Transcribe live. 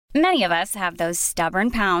Many of us have those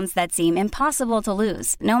stubborn pounds that seem impossible to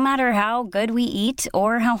lose, no matter how good we eat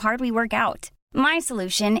or how hard we work out. My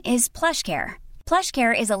solution is PlushCare.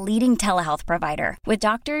 PlushCare is a leading telehealth provider with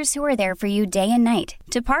doctors who are there for you day and night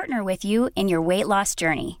to partner with you in your weight loss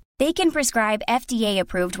journey. They can prescribe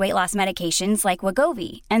FDA-approved weight loss medications like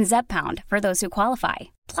Wegovy and Zepbound for those who qualify.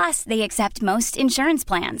 Plus, they accept most insurance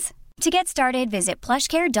plans. To get started, visit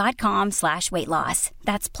plushcare.com/weightloss.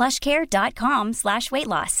 That's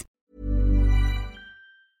plushcare.com/weightloss.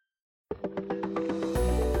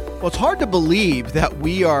 Well, it's hard to believe that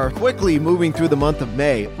we are quickly moving through the month of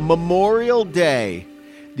May. Memorial Day,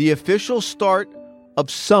 the official start of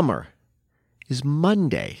summer, is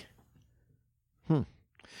Monday.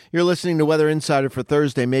 You're listening to Weather Insider for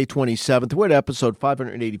Thursday, May 27th. We're at episode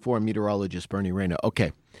 584. I'm meteorologist Bernie Rayno.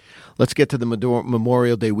 Okay. Let's get to the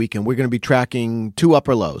Memorial Day weekend. We're going to be tracking two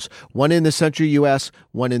upper lows, one in the central U.S.,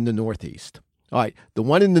 one in the Northeast. All right, the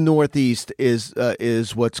one in the Northeast is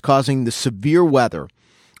what's causing the severe weather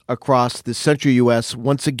across the central U.S.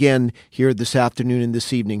 once again here this afternoon and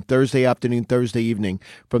this evening, Thursday afternoon, Thursday evening,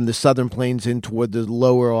 from the southern plains in toward the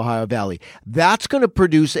lower Ohio Valley. That's going to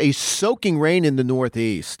produce a soaking rain in the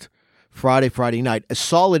Northeast. Friday night, a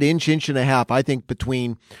solid inch and a half, I think,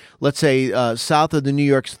 between, let's say, south of the New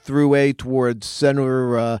York Thruway towards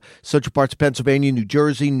central parts of Pennsylvania, New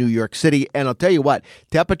Jersey, New York City. And I'll tell you what,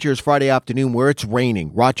 temperatures Friday afternoon where it's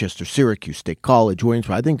raining, Rochester, Syracuse, State College,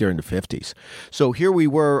 Williamsburg, I think they're in the 50s. So here we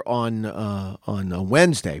were on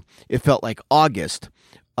Wednesday. It felt like August.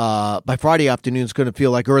 By Friday afternoon, it's going to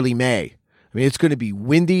feel like early May. I mean, it's going to be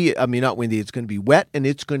windy. I mean, not windy. It's going to be wet, and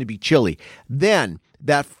it's going to be chilly. Then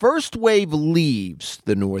that first wave leaves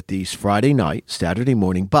the Northeast Friday night, Saturday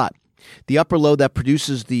morning, but the upper low that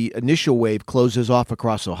produces the initial wave closes off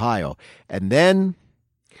across Ohio. And then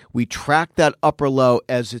we track that upper low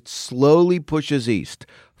as it slowly pushes east.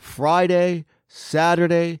 Friday,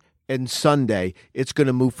 Saturday, and Sunday, it's going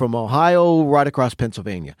to move from Ohio right across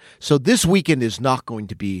Pennsylvania. So this weekend is not going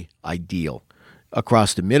to be ideal.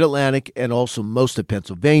 Across the mid-Atlantic and also most of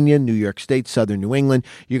Pennsylvania, New York State, southern New England.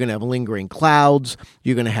 You're going to have lingering clouds.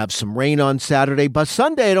 You're going to have some rain on Saturday. But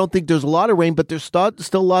Sunday, I don't think there's a lot of rain, but there's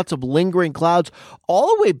still lots of lingering clouds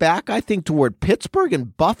all the way back, I think, toward Pittsburgh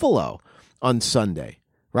and Buffalo on Sunday,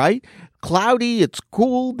 right? Cloudy, it's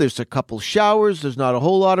cool. There's a couple showers. There's not a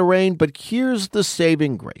whole lot of rain. But here's the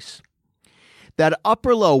saving grace. That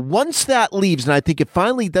upper low, once that leaves, and I think it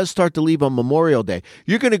finally does start to leave on Memorial Day,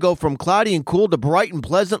 you're going to go from cloudy and cool to bright and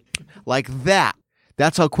pleasant like that.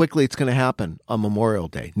 That's how quickly it's going to happen on Memorial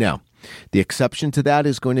Day. Now, the exception to that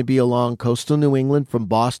is going to be along coastal New England from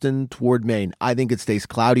Boston toward Maine. I think it stays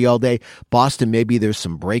cloudy all day. Boston, maybe there's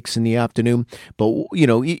some breaks in the afternoon. But, you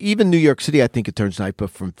know, even New York City, I think it turns night. But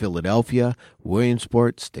from Philadelphia,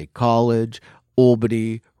 Williamsport, State College,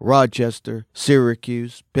 Albany, Rochester,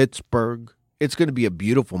 Syracuse, Pittsburgh, it's going to be a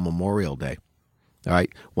beautiful Memorial Day. All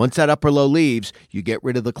right. Once that upper low leaves, you get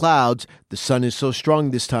rid of the clouds. The sun is so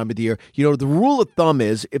strong this time of the year. You know, the rule of thumb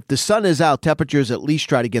is if the sun is out, temperatures at least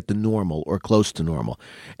try to get to normal or close to normal.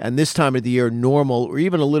 And this time of the year, normal or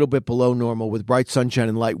even a little bit below normal with bright sunshine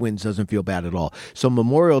and light winds doesn't feel bad at all. So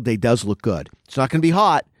Memorial Day does look good. It's not going to be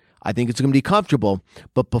hot. I think it's going to be comfortable.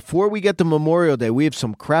 But before we get to Memorial Day, we have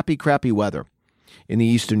some crappy weather in the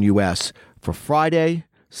eastern U.S. for Friday,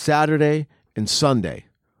 Saturday, and Sunday.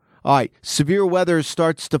 All right, severe weather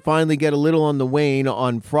starts to finally get a little on the wane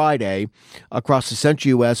on Friday across the central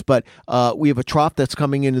U.S., but we have a trough that's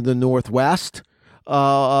coming into the northwest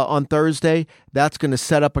on Thursday. That's going to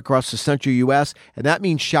set up across the central U.S., and that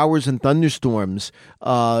means showers and thunderstorms,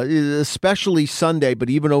 especially Sunday, but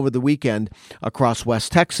even over the weekend across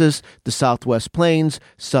West Texas, the Southwest Plains,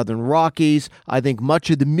 Southern Rockies. I think much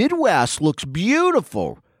of the Midwest looks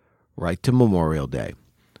beautiful right to Memorial Day.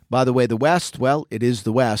 By the way, the West, well, it is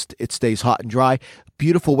the West. It stays hot and dry.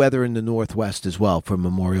 Beautiful weather in the Northwest as well for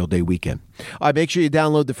Memorial Day weekend. All right, make sure you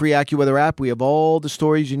download the free AccuWeather app. We have all the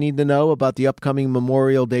stories you need to know about the upcoming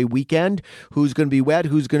Memorial Day weekend. Who's going to be wet,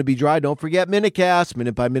 who's going to be dry. Don't forget Minutecast,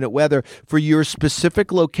 minute-by-minute weather for your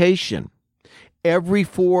specific location. For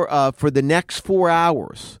the next 4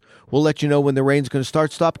 hours. We'll let you know when the rain's going to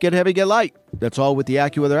start, stop, get heavy, get light. That's all with the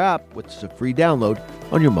AccuWeather app, which is a free download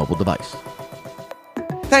on your mobile device.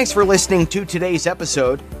 Thanks for listening to today's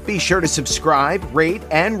episode. Be sure to subscribe, rate,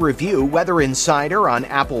 and review Weather Insider on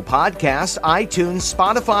Apple Podcasts, iTunes,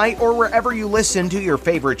 Spotify, or wherever you listen to your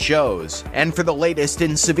favorite shows. And for the latest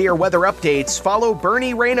in severe weather updates, follow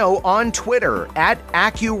Bernie Rayno on Twitter at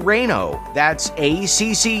AccuRayno. That's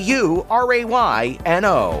AccuRayno.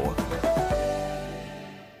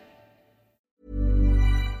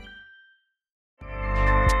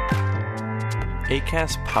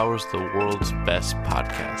 Acast powers the world's best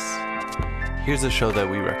podcasts. Here's a show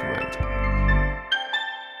that we recommend.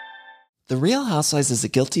 The Real Housewives is a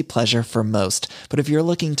guilty pleasure for most, but if you're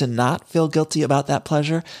looking to not feel guilty about that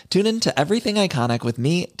pleasure, tune in to Everything Iconic with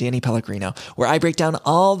me, Danny Pellegrino, where I break down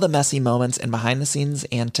all the messy moments and behind-the-scenes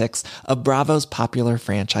antics of Bravo's popular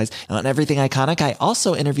franchise. And on Everything Iconic, I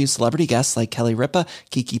also interview celebrity guests like Kelly Ripa,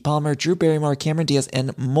 Keke Palmer, Drew Barrymore, Cameron Diaz,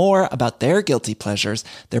 and more about their guilty pleasures,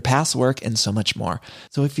 their past work, and so much more.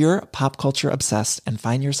 So if you're pop culture obsessed and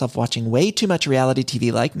find yourself watching way too much reality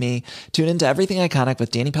TV like me, tune into Everything Iconic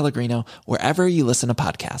with Danny Pellegrino, wherever you listen to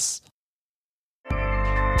podcasts.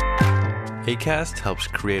 Acast helps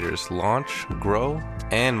creators launch, grow,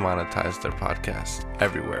 and monetize their podcasts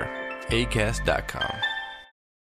everywhere. Acast.com.